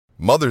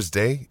Mother's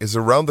Day is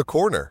around the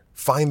corner.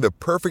 Find the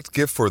perfect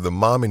gift for the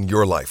mom in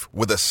your life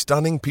with a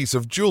stunning piece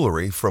of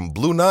jewelry from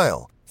Blue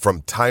Nile.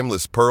 From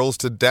timeless pearls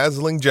to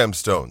dazzling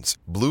gemstones,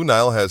 Blue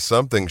Nile has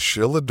something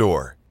she'll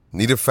adore.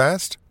 Need it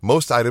fast?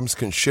 Most items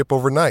can ship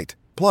overnight.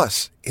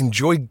 Plus,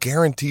 enjoy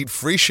guaranteed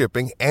free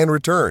shipping and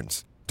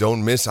returns.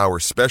 Don't miss our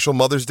special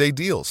Mother's Day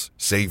deals.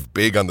 Save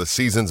big on the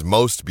season's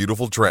most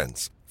beautiful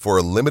trends. For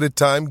a limited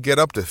time, get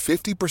up to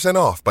 50%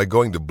 off by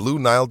going to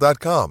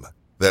BlueNile.com.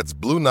 That's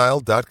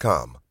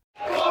BlueNile.com.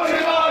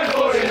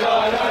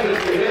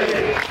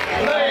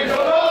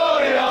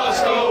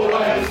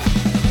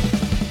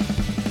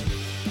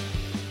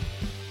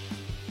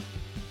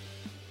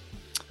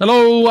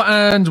 Hello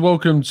and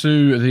welcome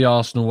to the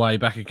Arsenal Way,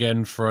 back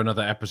again for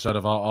another episode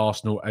of our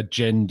Arsenal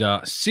Agenda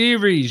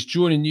series,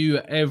 joining you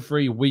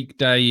every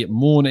weekday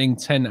morning,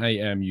 10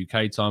 a.m.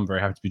 UK time.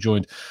 Very happy to be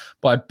joined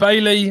by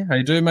Bailey. How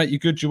you doing, mate? You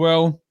good? You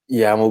well?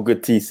 Yeah, I'm all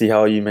good, TC. How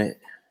are you, mate?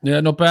 Yeah,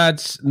 not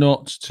bad.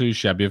 Not too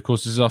shabby. Of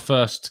course, this is our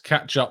first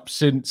catch-up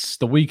since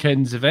the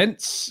weekend's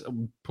events.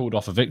 Pulled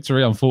off a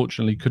victory.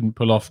 Unfortunately, couldn't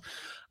pull off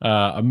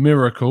a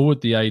miracle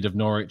with the aid of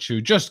Norwich,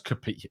 who just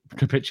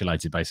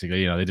capitulated,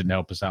 basically. You know, they didn't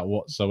help us out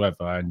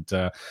whatsoever, and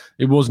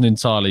it wasn't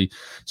entirely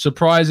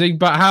surprising.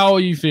 But how are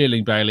you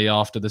feeling, Bailey,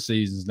 after the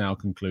season's now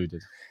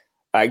concluded?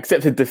 I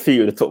accepted defeat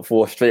with the top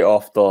four straight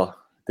after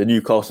the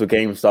Newcastle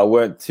game, so I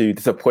weren't too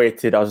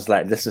disappointed. I was just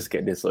like, let's just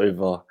get this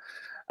over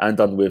and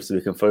done with so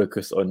we can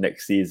focus on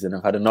next season.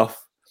 I've had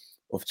enough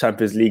of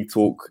Champions League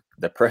talk.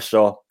 The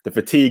pressure, the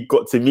fatigue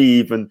got to me,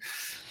 even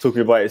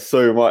talking about it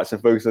so much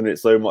and focusing on it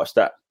so much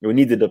that we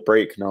needed a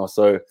break now.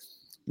 So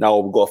now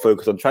we've got to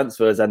focus on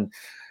transfers and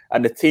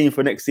the team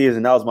for next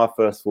season. That was my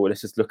first thought.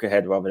 Let's just look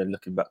ahead rather than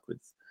looking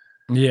backwards.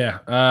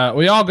 Yeah,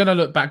 we are going to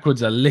look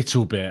backwards a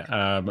little bit,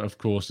 of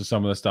course, to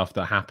some of the stuff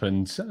that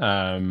happened.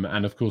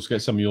 And, of course,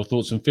 get some of your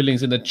thoughts and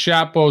feelings in the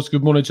chat box.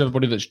 Good morning to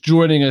everybody that's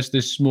joining us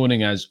this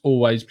morning. As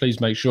always, please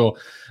make sure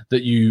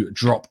that you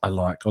drop a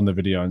like on the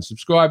video and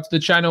subscribe to the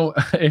channel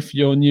if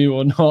you're new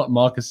or not.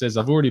 Marcus says,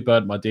 I've already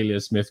burnt my Delia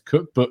Smith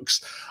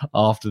cookbooks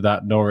after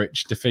that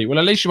Norwich defeat. Well,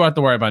 at least you won't have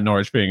to worry about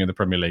Norwich being in the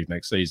Premier League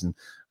next season.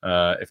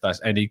 If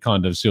that's any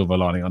kind of silver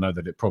lining. I know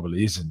that it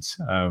probably isn't,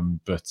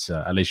 but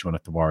at least you won't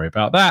have to worry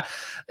about that.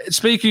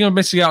 Speaking of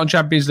missing out on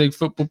Champions League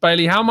football,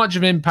 Bailey, how much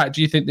of an impact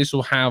do you think this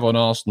will have on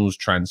Arsenal's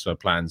transfer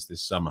plans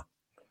this summer?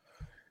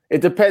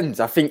 It depends.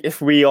 I think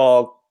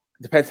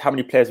depends how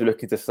many players we're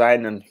looking to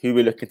sign and who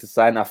we're looking to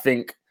sign. I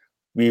think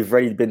we've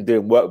already been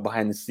doing work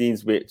behind the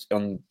scenes, which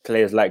on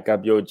players like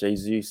Gabriel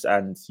Jesus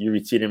and Yuri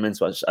Tielemans,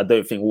 which I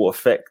don't think will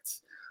affect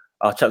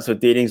our transfer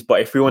dealings.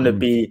 But if we want to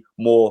be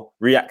more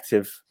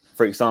reactive,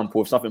 for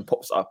example, if something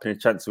pops up in a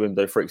transfer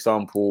window, for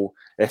example,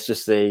 let's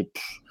just say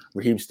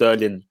Raheem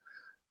Sterling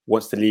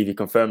wants to leave, he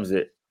confirms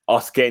it,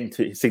 us getting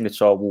to his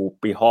signature will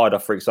be harder,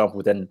 for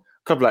example, than a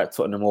club like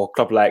Tottenham or a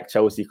club like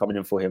Chelsea coming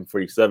in for him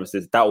for his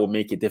services. That will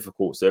make it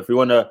difficult. So if we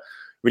want to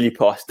really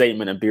put a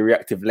statement and be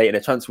reactive late in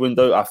the transfer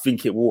window, I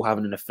think it will have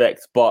an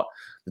effect. But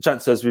the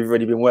transfers we've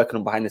already been working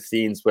on behind the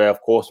scenes, where, of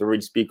course, we've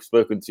already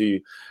spoken to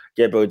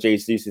Gabriel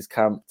Jesus'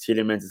 camp,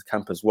 Tielemans'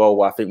 camp as well,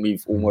 where I think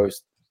we've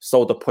almost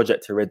sold the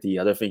project already.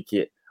 I don't think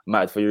it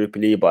mattered for Europa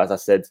League, but as I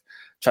said,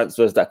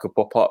 transfers that could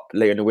pop up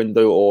late in the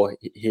window or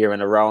here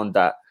and around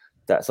that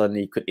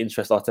suddenly could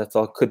interest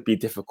Arteta could be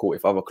difficult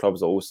if other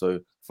clubs are also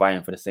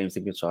vying for the same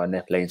signature and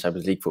they're playing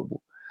Champions League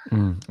football.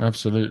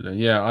 Absolutely.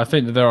 Yeah, I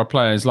think that there are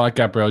players like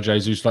Gabriel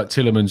Jesus, like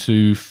Tielemans,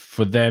 who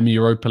for them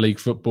Europa League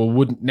football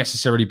wouldn't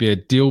necessarily be a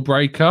deal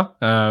breaker.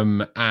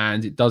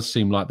 And it does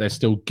seem like they're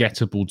still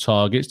gettable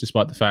targets,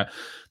 despite the fact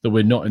that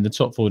we're not in the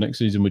top four next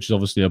season, which is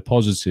obviously a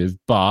positive.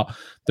 But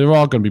there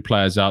are going to be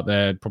players out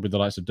there, probably the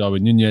likes of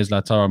Darwin Nunez,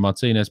 Lautaro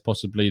Martinez,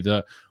 possibly,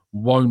 that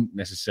won't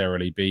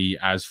necessarily be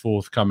as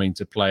forthcoming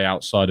to play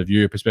outside of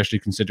Europe, especially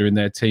considering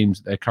their teams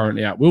that they're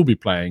currently at will be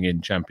playing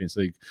in Champions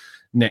League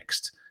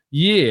next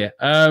year.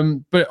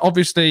 But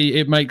obviously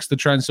it makes the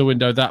transfer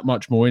window that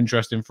much more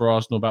interesting for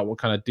Arsenal about what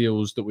kind of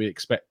deals that we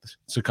expect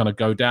to kind of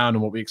go down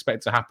and what we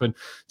expect to happen.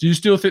 Do you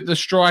still think the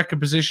striker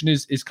position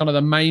is kind of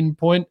the main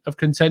point of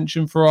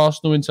contention for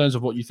Arsenal in terms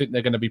of what you think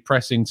they're going to be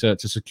pressing to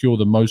secure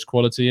the most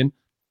quality in?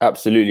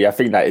 Absolutely. I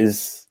think that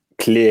is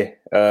clear.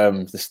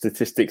 The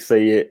statistics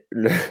say it.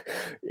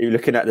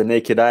 Looking at the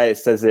naked eye, it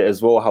says it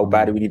as well, how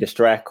bad we need a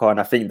striker.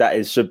 And I think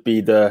that should be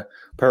the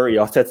priority.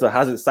 Arteta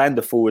hasn't signed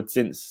the forward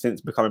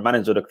since becoming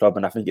manager of the club.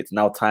 And I think it's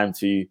now time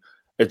to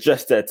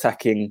address the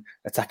attacking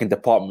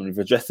department. We've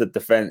addressed the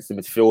defence, the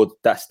midfield.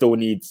 That still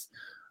needs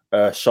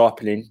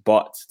sharpening.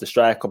 But the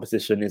striker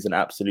position is an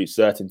absolute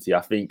certainty.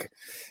 I think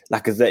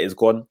Lacazette is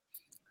gone.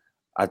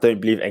 I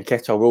don't believe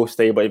Nketiah will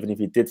stay. But even if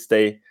he did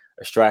stay,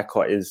 a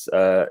striker is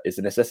a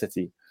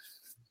necessity.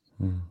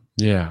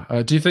 Yeah.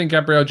 Do you think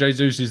Gabriel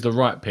Jesus is the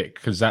right pick?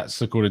 Because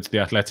that's, according to The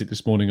Athletic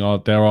this morning,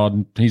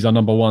 he's our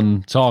number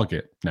one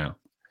target now.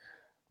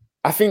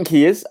 I think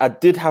he is. I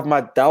did have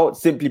my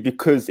doubts simply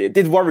because it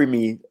did worry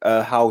me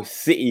how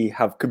City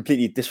have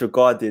completely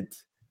disregarded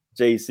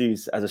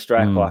Jesus as a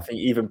striker. I think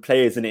even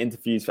players in the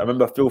interviews, I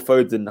remember Phil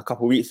Foden a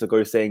couple of weeks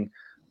ago saying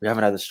we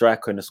haven't had a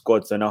striker in the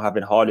squad, so now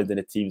having Haaland in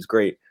the team's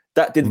great.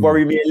 That did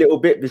worry me a little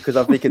bit because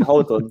I'm thinking,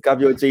 hold on,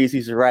 Gabriel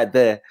Jesus is right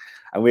there,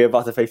 and we're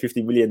about to pay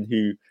 50 million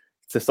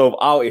to solve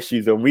our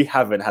issues, and we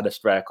haven't had a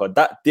striker.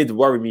 That did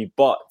worry me,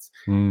 but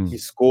he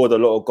scored a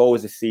lot of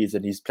goals this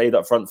season. He's played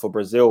up front for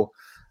Brazil.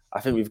 I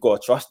think we've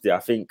got to trust it. I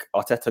think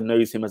Arteta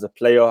knows him as a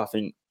player. I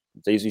think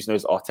Jesus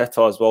knows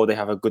Arteta as well. They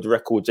have a good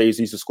record.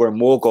 Jesus was scoring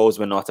more goals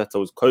when Arteta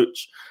was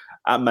coach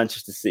at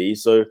Manchester City.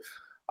 So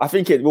I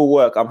think it will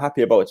work. I'm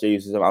happy about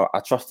Jesus. I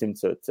trust him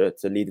to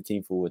lead the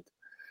team forward.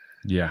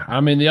 Yeah, I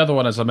mean, the other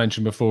one, as I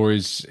mentioned before,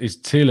 is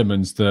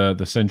Tielemans,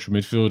 the central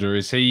midfielder.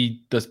 Is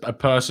he a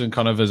person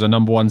kind of as a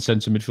number one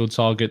central midfield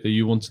target that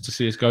you wanted to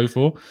see us go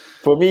for?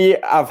 For me,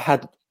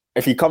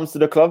 if he comes to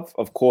the club,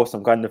 of course,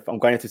 I'm going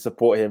to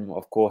support him.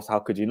 Of course, how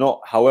could you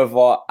not?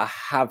 However, I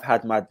have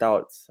had my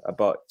doubts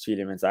about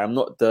Tielemans. I am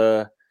not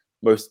the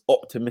most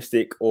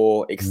optimistic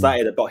or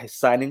excited about his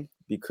signing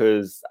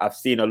because I've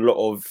seen a lot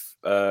of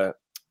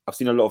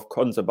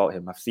cons about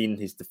him. I've seen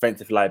his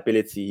defensive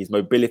liability, his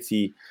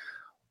mobility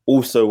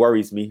also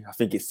worries me. I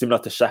think it's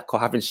similar to Xhaka.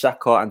 Having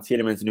Xhaka and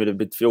Tielemans in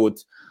the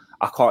midfield,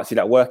 I can't see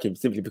that working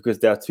simply because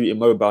they are too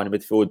immobile in the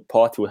midfield.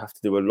 Partey will have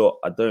to do a lot.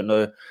 I don't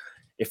know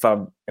if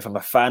I'm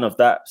a fan of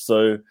that.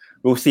 So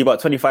we'll see.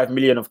 About 25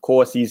 million, of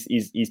course. He's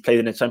played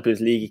in the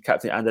Champions League. He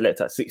captained Anderlecht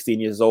at 16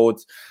 years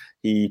old.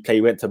 He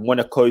went to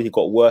Monaco. He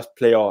got worst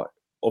player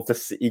of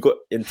he got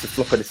into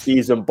flop of the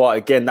season. But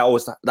again,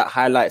 that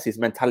highlights his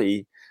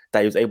mentality, that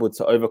he was able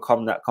to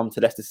overcome that, come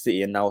to Leicester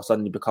City, and now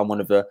suddenly become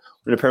one of the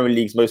Premier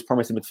League's most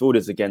promising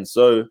midfielders again.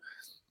 So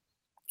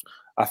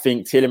I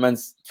think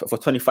Tielemans for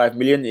 25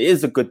 million, it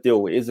is a good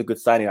deal. It is a good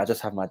signing. I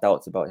just have my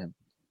doubts about him.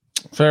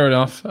 Fair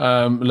enough.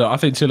 Look, I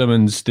think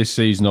Tielemans this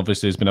season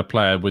obviously has been a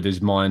player with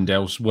his mind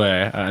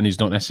elsewhere, and he's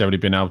not necessarily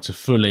been able to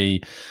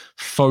fully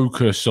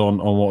focus on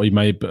what he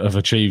may have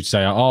achieved,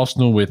 say, at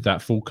Arsenal, with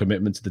that full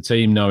commitment to the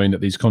team, knowing that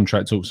these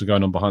contract talks are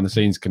going on behind the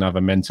scenes can have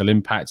a mental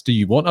impact. Do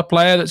you want a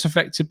player that's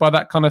affected by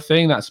that kind of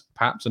thing? That's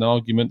perhaps an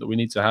argument that we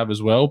need to have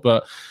as well.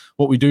 But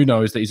what we do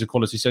know is that he's a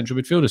quality central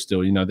midfielder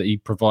still, that he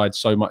provides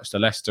so much to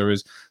Leicester,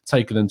 has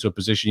taken them to a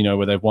position,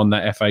 where they've won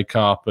that FA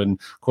Cup and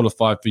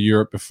qualified for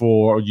Europe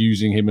before,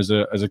 using him as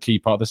a key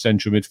part of the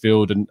central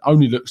midfield, and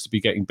only looks to be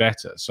getting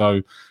better.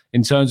 So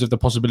in terms of the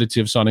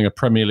possibility of signing a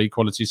Premier League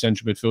quality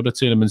central midfielder,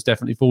 Tielemans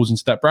definitely falls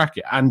into that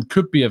bracket and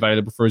could be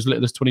available for as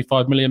little as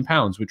 £25 million,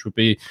 which would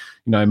be,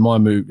 in my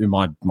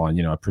mind,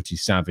 a pretty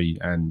savvy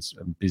and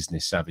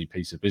business savvy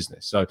piece of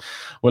business. So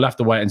we'll have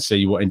to wait and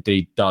see what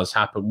indeed does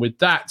happen with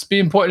that.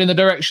 Being pointed in the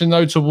direction,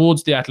 though,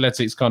 towards the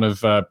Athletics kind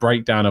of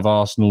breakdown of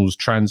Arsenal's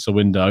transfer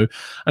window.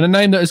 And a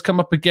name that has come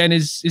up again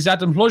is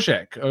Adam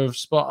Hložek of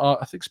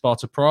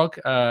Sparta Prague.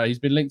 He's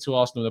been linked to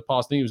Arsenal in the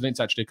past. I think he was linked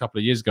actually a couple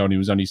of years ago, and he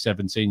was only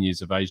 17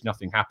 years of age.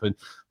 Nothing happened.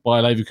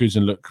 Bayer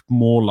Leverkusen look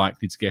more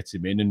likely to get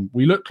him in, and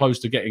we look close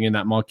to getting in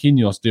that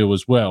Marquinhos deal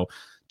as well.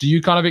 Do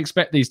you kind of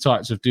expect these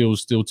types of deals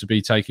still to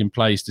be taking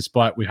place,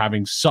 despite we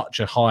having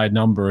such a high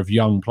number of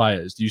young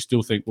players? Do you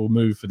still think we'll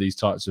move for these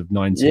types of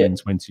 19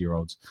 and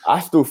 20-year-olds? I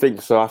still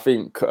think so. I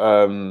think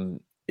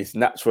it's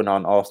natural now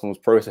in Arsenal's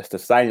process to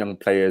sign young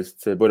players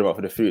to build them up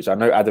for the future. I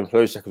know Adam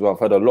Hložek as well. I've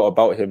heard a lot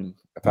about him.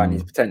 Apparently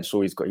his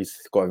potential, he's got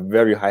a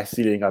very high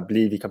ceiling. I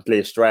believe he can play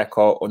a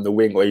striker on the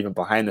wing or even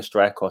behind the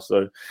striker.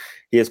 So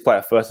he is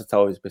quite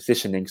versatile in his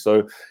positioning.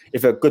 So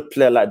if a good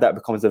player like that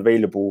becomes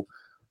available,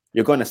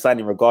 you're going to sign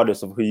him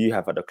regardless of who you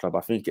have at the club.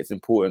 I think it's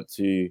important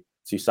to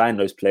sign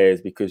those players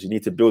because you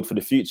need to build for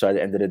the future at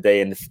the end of the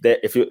day. And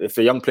if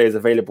a young player is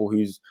available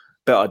who's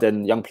better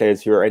than young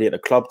players who are already at the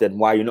club, then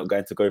why are you not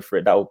going to go for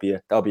it? That'll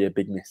be a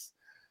big miss.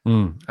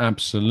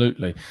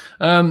 Absolutely.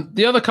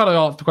 The other kind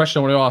of question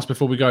I want to ask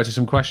before we go to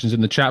some questions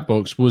in the chat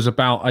box was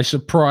about a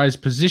surprise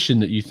position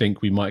that you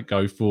think we might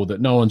go for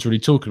that no one's really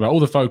talking about. All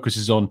the focus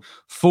is on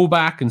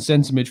fullback and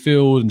centre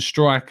midfield and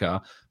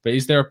striker, but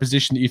is there a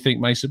position that you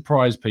think may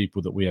surprise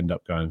people that we end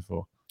up going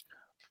for?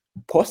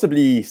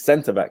 Possibly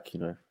centre back.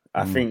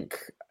 I think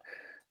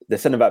the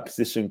centre back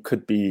position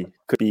could be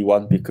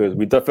one because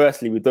we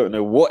don't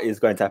know what is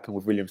going to happen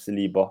with William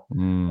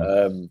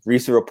Saliba.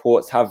 Recent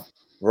reports have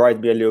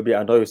worried me a little bit.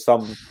 I know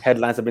some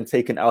headlines have been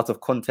taken out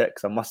of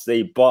context, I must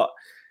say, but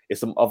it's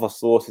some other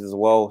sources as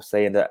well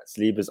saying that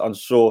Saliba's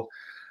unsure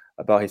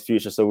about his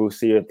future. So we'll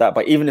see with that.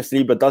 But even if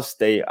Saliba does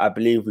stay, I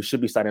believe we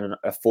should be signing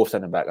a fourth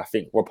centre back. I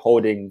think Rob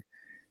Holding,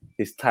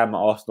 his time at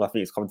Arsenal, I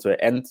think it's come to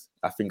an end.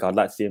 I think I'd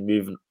like to see him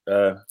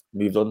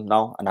moved on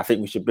now, and I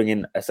think we should bring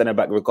in a centre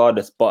back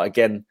regardless. But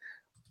again,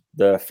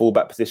 the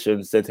full-back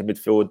position, centre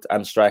midfield,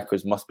 and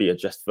strikers must be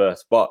addressed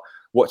first. But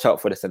watch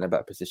out for the centre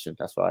back position.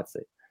 That's what I'd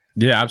say.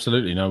 Yeah,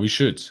 absolutely. No, we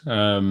should.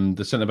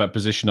 The centre-back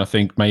position, I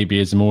think, maybe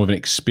is more of an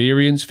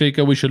experienced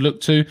figure we should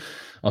look to.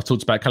 I've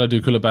talked about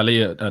Kalidou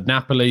Koulibaly at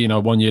Napoli,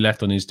 1 year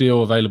left on his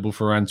deal, available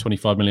for around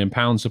 £25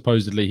 million.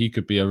 Supposedly, he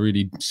could be a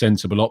really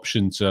sensible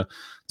option to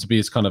be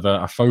as kind of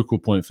a focal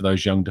point for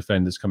those young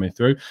defenders coming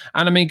through.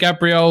 And I mean,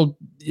 Gabriel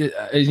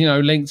is,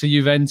 linked to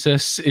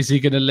Juventus. Is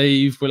he going to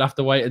leave? We'll have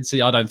to wait and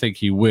see. I don't think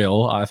he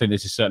will. I think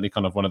this is certainly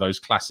kind of one of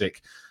those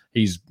classic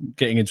he's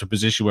getting into a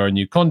position where a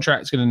new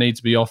contract's going to need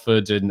to be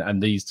offered,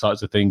 and these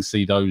types of things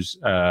see those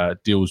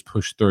deals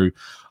pushed through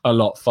a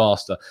lot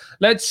faster.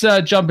 Let's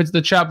jump into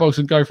the chat box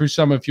and go through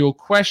some of your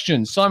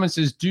questions. Simon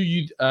says, do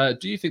you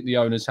think the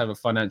owners have a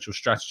financial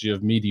strategy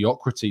of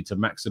mediocrity to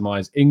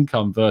maximize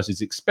income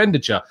versus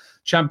expenditure?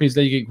 Champions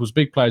League equals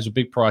big players with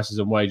big prices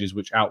and wages,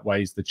 which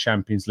outweighs the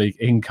Champions League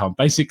income.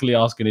 Basically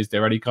asking, is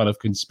there any kind of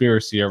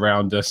conspiracy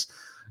around us,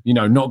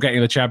 not getting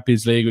the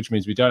Champions League, which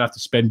means we don't have to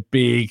spend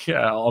big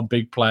on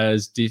big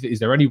players? Is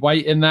there any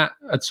weight in that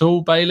at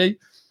all, Bailey?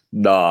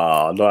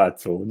 No, not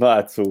at all. Not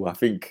at all. I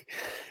think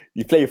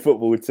you play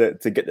football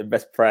to get the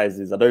best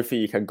prizes. I don't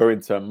think you can go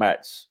into a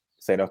match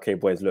saying, okay,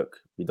 boys, look,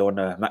 we don't want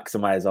to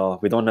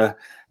maximize we don't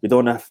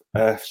want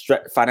to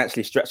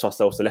financially stretch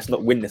ourselves, so let's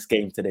not win this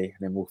game today, and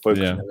then we'll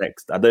focus on the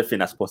next. I don't think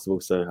that's possible,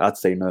 so I'd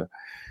say no.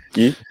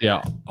 You?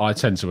 Yeah, I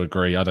tend to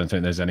agree. I don't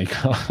think there's any.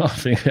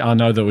 I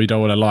know that we don't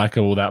want to like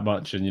her all that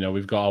much, and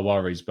we've got our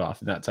worries, but I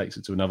think that takes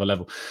it to another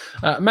level.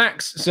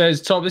 Max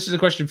says, Tom, this is a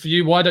question for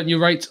you. Why don't you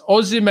rate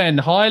Osimhen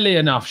highly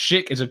enough?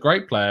 Schick is a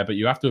great player, but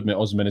you have to admit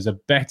Osimhen is a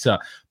better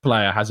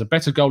player, has a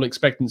better goal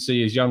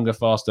expectancy, is younger,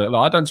 faster. Look,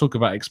 I don't talk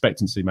about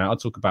expectancy, mate. I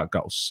talk about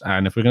goals,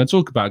 and if we're going to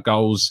talk about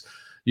goals,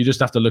 you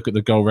just have to look at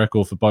the goal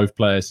record for both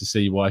players to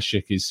see why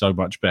Schick is so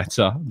much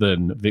better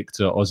than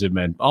Victor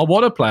Osimhen. I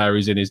want a player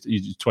who's in his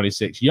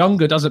 26.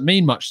 Younger doesn't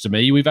mean much to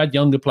me. We've had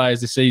younger players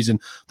this season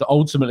that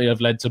ultimately have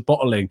led to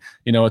bottling,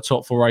 a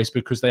top four race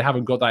because they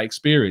haven't got that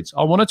experience.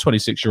 I want a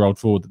 26-year-old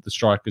forward that the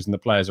strikers and the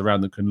players around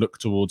them can look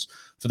towards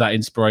for that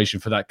inspiration,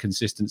 for that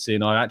consistency.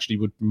 And I actually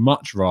would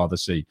much rather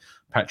see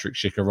Patrick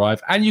Schick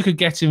arrive, and you could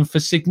get him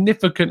for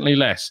significantly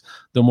less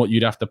than what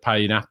you'd have to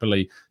pay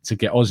Napoli to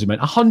get Osimhen.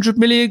 100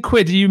 million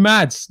quid? Are you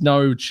mad?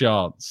 No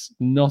chance.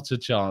 Not a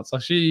chance. I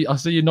see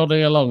you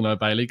nodding along though,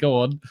 Bailey.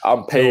 Go on.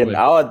 I'm paying.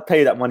 I would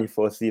pay that money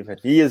for Osimhen.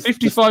 He is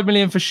 55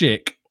 million for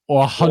Schick or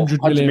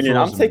 100 million for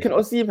Osimhen.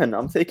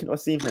 I'm taking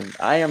Osimhen.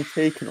 I am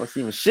taking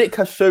Osimhen. Schick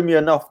has shown me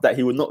enough that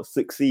he will not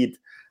succeed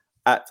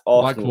at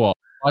Arsenal.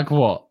 Like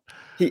what?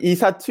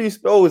 He's had two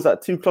spells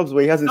at two clubs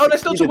where he hasn't. No,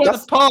 let's not talk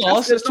about the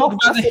past. Let's talk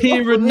about the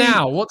here and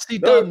now. What's he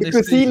done this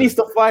season? Because he needs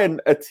to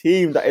find a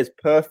team that is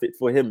perfect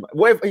for him.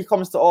 Whenever he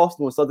comes to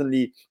Arsenal,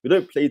 suddenly we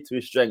don't play to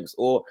his strengths,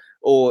 or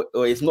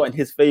it's not in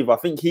his favour. I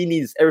think he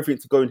needs everything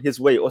to go in his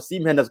way.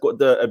 Osimhen has got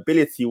the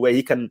ability where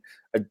he can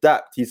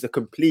adapt. He's a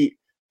complete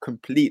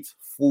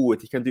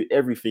forward. He can do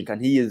everything, and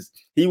he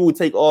will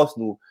take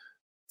Arsenal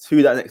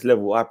to that next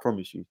level. I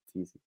promise you,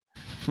 TZ.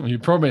 You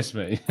promised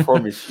me.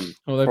 Promise you.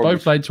 Well, they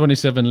both played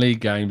 27 league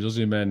games.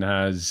 Osimhen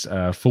has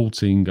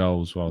 14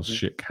 goals, while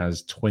Schick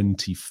has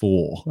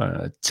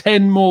 24.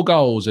 10 more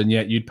goals, and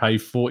yet you'd pay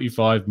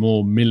 45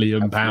 more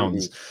million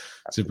pounds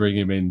to bring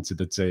him into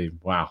the team.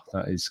 Wow,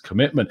 that is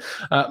commitment.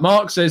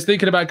 Mark says,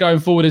 thinking about going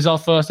forward, is our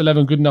first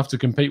 11 good enough to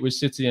compete with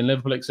City and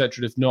Liverpool,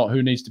 etc.? If not,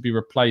 who needs to be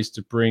replaced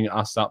to bring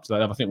us up to that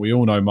level? I think we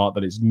all know, Mark,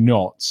 that it's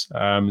not.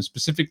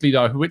 Specifically,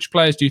 though, which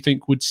players do you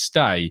think would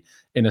stay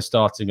in a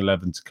starting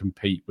 11 to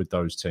compete with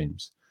those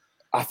teams?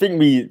 I think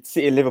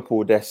City and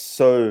Liverpool, they're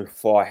so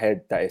far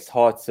ahead that it's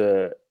hard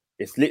to.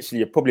 It's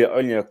literally probably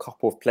only a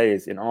couple of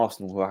players in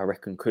Arsenal who I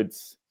reckon could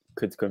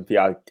compete.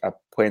 I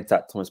point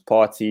at Thomas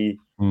Partey,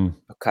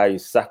 Bukayo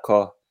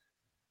Saka,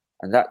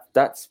 and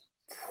that's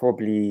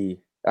probably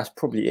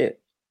it.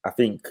 I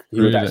think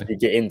he would actually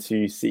get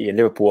into City and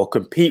Liverpool or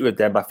compete with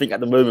them. I think at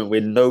the moment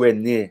we're nowhere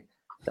near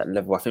that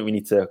level. I think we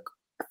need to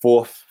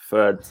fourth,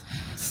 third,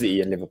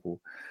 City and Liverpool.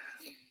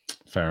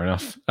 Fair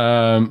enough.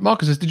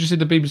 Marcus says, did you see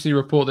the BBC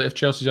report that if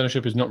Chelsea's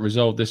ownership is not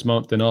resolved this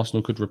month, then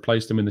Arsenal could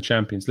replace them in the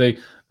Champions League?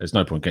 There's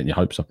no point getting your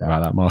hopes up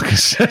about that,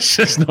 Marcus. It's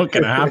just not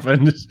going to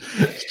happen.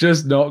 It's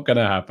just not going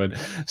to happen.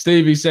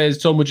 Stevie says,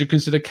 Tom, would you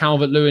consider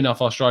Calvert-Lewin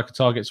if our striker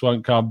targets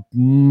won't come?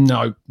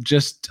 No,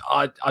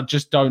 I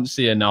just don't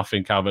see enough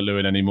in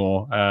Calvert-Lewin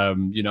anymore.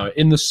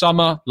 In the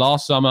summer,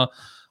 last summer,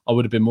 I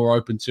would have been more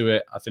open to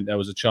it. I think there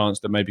was a chance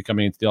that maybe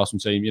coming into the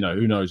Arsenal team,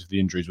 who knows if the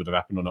injuries would have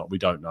happened or not. We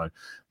don't know.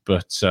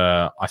 But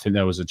I think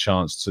there was a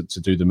chance to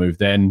do the move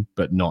then,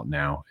 but not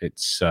now.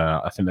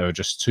 I think there are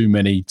just too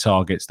many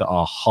targets that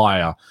are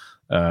higher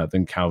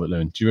than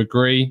Calvert-Lewin. Do you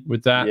agree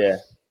with that?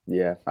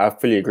 Yeah, I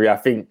fully agree. I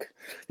think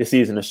this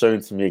season has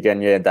shown to me again,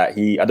 that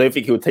I don't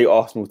think he will take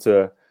Arsenal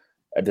to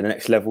the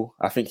next level.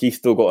 I think he's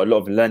still got a lot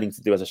of learning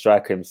to do as a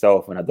striker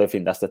himself, and I don't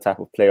think that's the type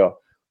of player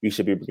we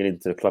should be bringing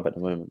into the club at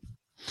the moment.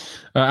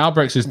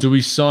 Albrecht says, do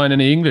we sign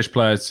any English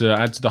players to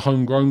add to the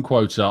homegrown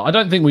quota? I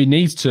don't think we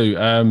need to.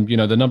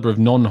 The number of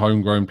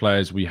non-homegrown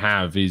players we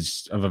have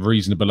is of a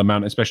reasonable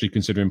amount, especially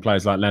considering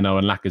players like Leno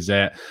and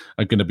Lacazette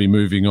are going to be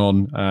moving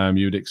on.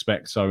 You would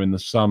expect so in the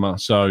summer.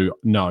 So,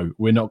 no,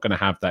 we're not going to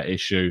have that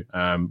issue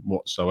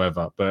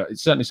whatsoever. But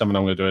it's certainly something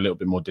I'm going to do a little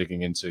bit more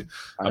digging into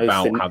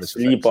about how this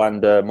affects. Saliba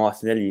and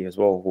Martinelli as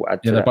well will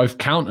add to that. They both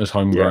count as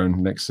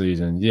homegrown next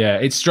season. Yeah,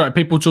 it's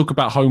people talk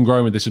about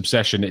homegrown with this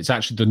obsession. It's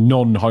actually the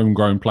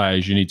non-homegrown homegrown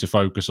players you need to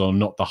focus on,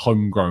 not the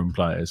homegrown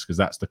players, because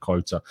that's the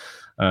quota.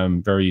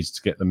 Very easy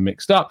to get them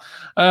mixed up.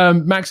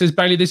 Max says,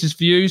 Bailey, this is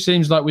for you.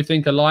 Seems like we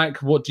think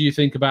alike. What do you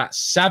think about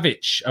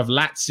Savic of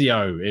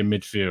Lazio in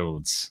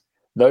midfield?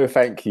 No,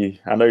 thank you.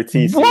 I know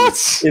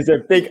TC is a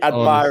big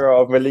admirer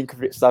of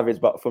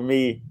Milinkovic-Savic, but for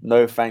me,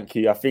 no, thank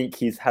you. I think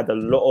he's had a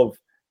lot of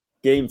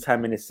game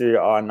time in the Serie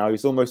A now.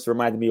 He's almost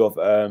reminded me of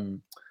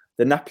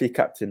the Napoli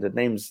captain. The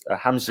name's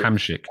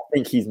Hamšík. I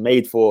think he's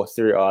made for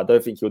Serie A. I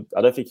don't think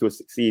he'll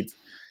succeed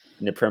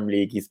in the Premier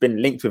League. He's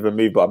been linked with a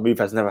move, but a move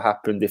has never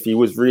happened. If he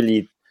was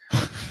really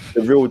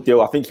the real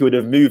deal, I think he would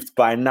have moved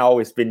by now.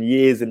 It's been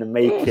years in the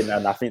making,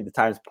 and I think the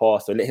time's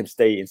passed. So let him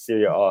stay in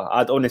Serie A.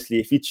 I'd honestly,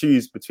 if you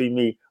choose between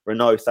me,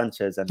 Renato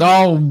Sanchez, and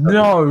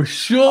no,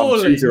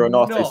 surely I'm choosing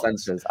Renato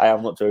Sanchez. I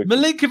am not joking.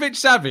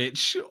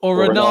 Milinkovic-Savic or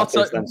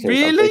Renato Sanchez.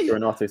 Really?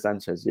 Renato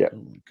Sanchez. Yeah. Oh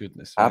my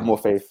goodness. I have more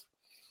faith.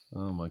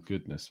 Oh my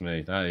goodness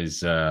me, that is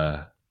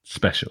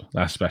special.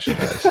 That's special.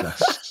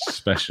 That's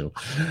special.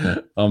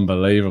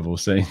 Unbelievable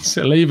scenes.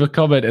 Leave a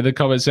comment in the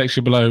comment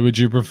section below. Who would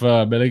you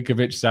prefer,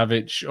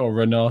 Milinkovic-Savic or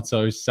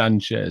Renato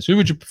Sanchez? Who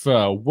would you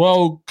prefer?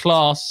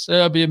 World-class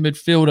Serbian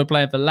midfielder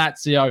playing for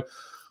Lazio,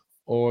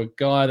 or a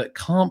guy that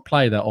can't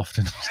play that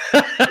often?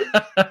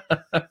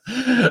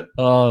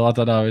 Oh, I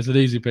don't know. It's an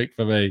easy pick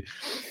for me.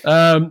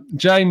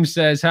 James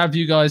says, have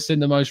you guys seen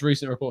the most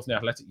recent report from the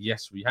Athletic?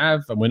 Yes, we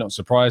have. And we're not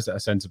surprised that a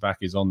centre-back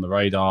is on the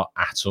radar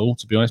at all.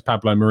 To be honest,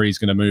 Pablo Mari is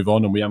going to move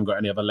on, and we haven't got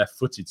any other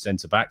left-footed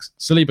centre-backs.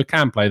 Saliba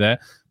can play there,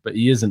 but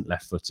he isn't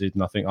left-footed,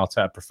 and I think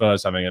Arteta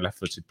prefers having a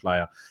left-footed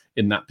player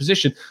in that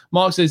position.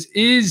 Mark says,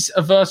 is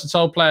a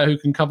versatile player who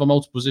can cover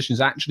multiple positions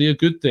actually a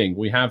good thing?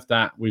 We have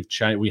that with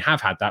we have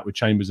had that with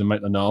Chambers and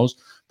Maitland-Niles,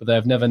 but they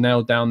have never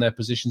nailed down their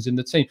positions in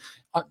the team.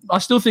 I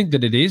still think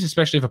that it is,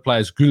 especially if a player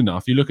is good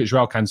enough. You look at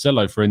João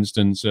Cancelo, for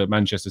instance, at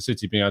Manchester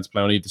City, being able to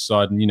play on either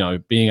side,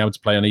 and being able to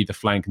play on either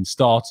flank and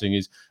starting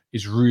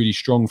is really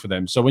strong for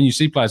them. So when you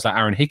see players like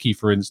Aaron Hickey,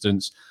 for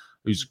instance,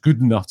 who's good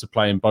enough to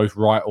play in both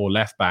right or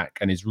left back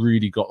and has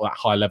really got that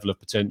high level of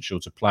potential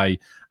to play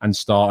and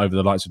start over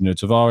the likes of Nuno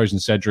Tavares and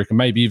Cedric, and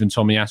maybe even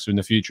Tomiyasu in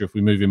the future if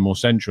we move in more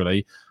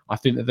centrally, I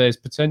think that there's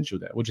potential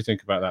there. What do you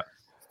think about that?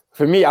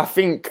 For me, I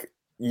think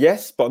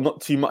yes, but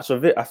not too much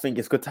of it. I think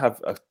it's good to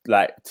have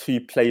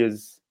two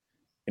players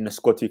in the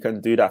squad who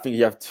can do that. I think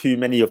you have too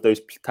many of those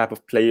type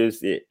of players.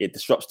 It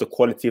disrupts the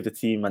quality of the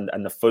team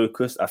and the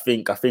focus. I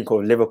think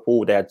of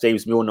Liverpool. They had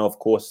James Milner, of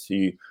course,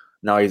 who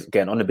now he's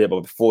getting on a bit,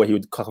 but before he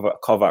would cover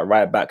at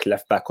right back,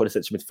 left back, or the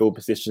central midfield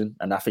position.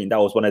 And I think that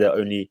was one of the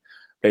only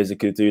players who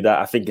could do that.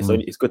 I think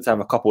it's good to have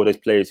a couple of those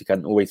players who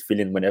can always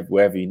fill in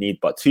wherever you need.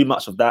 But too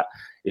much of that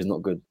is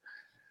not good.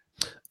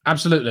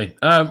 Absolutely.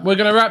 We're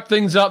going to wrap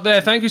things up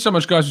there. Thank you so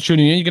much, guys, for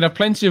tuning in. You're going to have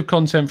plenty of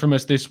content from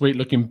us this week,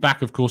 looking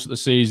back, of course, at the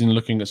season,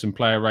 looking at some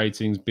player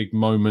ratings, big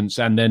moments,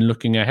 and then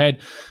looking ahead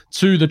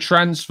to the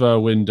transfer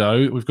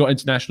window. We've got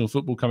international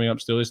football coming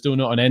up still. There's still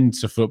not an end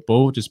to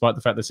football, despite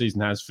the fact the season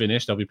has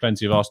finished. There'll be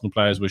plenty of Arsenal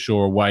players, we're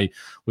sure, away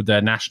with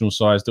their national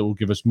sides that will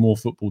give us more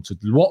football to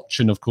watch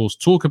and, of course,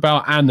 talk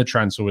about, and the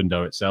transfer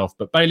window itself.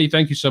 But, Bailey,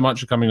 thank you so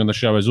much for coming on the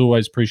show, as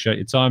always. Appreciate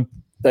your time.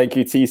 Thank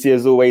you, TC,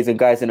 as always, and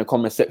guys in the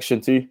comment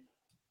section too.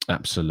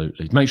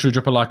 Absolutely. Make sure you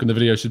drop a like on the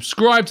video.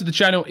 Subscribe to the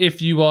channel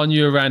if you are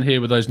new around here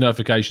with those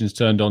notifications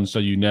turned on so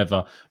you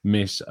never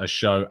miss a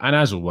show. And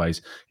as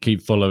always,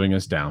 keep following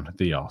us down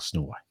the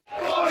Arsenal way.